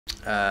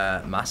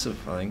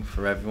Massive, I think,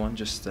 for everyone,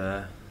 just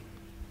to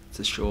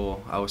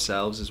show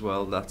ourselves as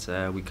well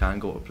that we can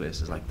go to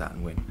places like that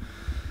and win.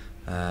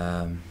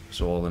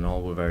 So all in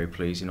all, we're very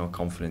pleased. You know,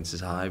 confidence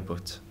is high,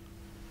 but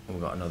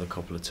we've got another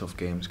couple of tough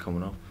games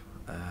coming up.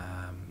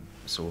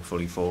 So we're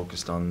fully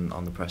focused on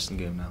the Preston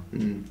game now.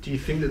 Do you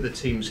think that the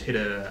team's hit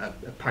a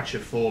patch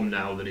of form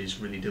now that is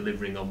really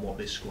delivering on what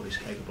this squad is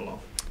capable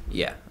of?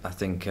 Yeah, I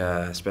think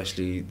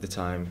especially the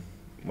time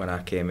when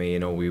I came here, you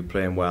know, we were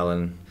playing well,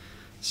 and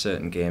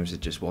certain games it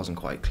just wasn't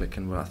quite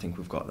clicking, but I think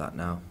we've got that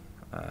now.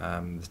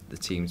 The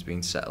team's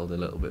been settled a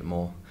little bit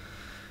more.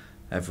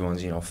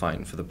 Everyone's, you know,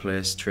 fighting for the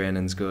place.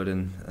 Training's good,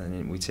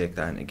 and we take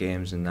that into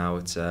games, and now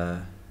it's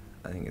I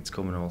think it's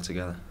coming all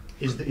together.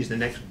 Is the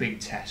next big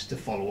test to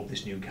follow up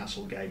this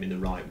Newcastle game in the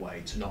right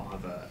way, to not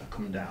have a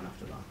come down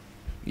after that?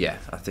 Yeah,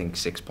 I think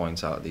 6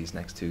 points out of these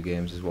next 2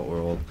 games is what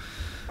we're all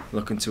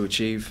looking to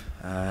achieve.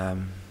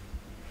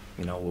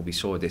 You know, we'll be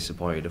so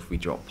disappointed if we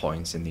drop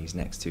points in these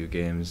next 2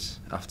 games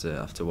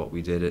after what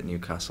we did at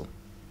Newcastle.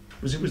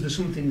 Was there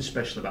something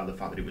special about the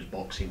fact that it was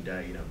Boxing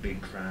Day, you know, big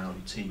crowd,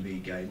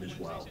 TV game as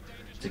well?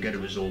 To get a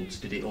result,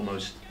 did it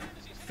almost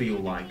feel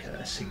like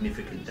a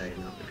significant day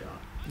in that regard?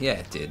 Yeah,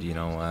 it did. You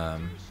know,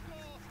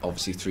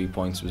 obviously 3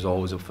 points was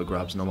always up for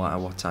grabs, no matter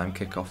what time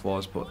kick-off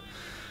was. But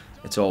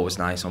it's always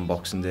nice on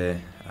Boxing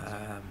Day,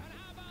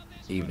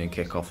 evening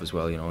kick-off as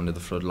well. You know, under the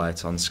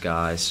floodlights on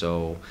Sky.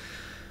 So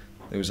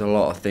there was a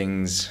lot of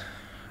things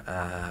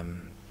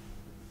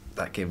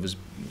that gave us,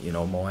 you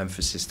know, more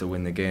emphasis to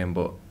win the game.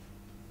 But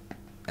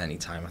any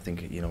time, I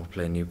think, you know,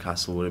 playing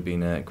Newcastle would have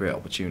been a great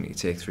opportunity to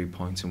take 3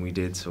 points, and we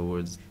did. So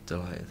we're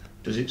delighted.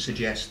 Does it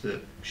suggest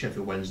that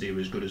Sheffield Wednesday are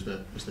as good as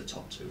the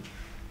top 2?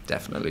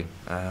 Definitely.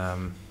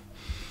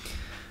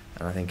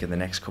 And I think in the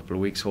next couple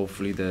of weeks,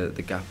 hopefully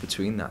the gap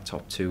between that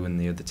top 2 and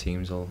the other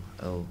teams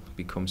will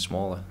become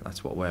smaller.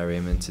 That's what we're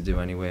aiming to do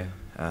anyway.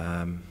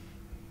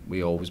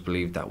 We always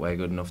believed that we're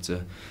good enough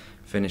to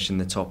finish in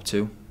the top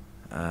 2,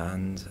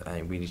 and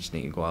we just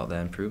need to go out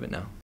there and prove it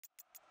now.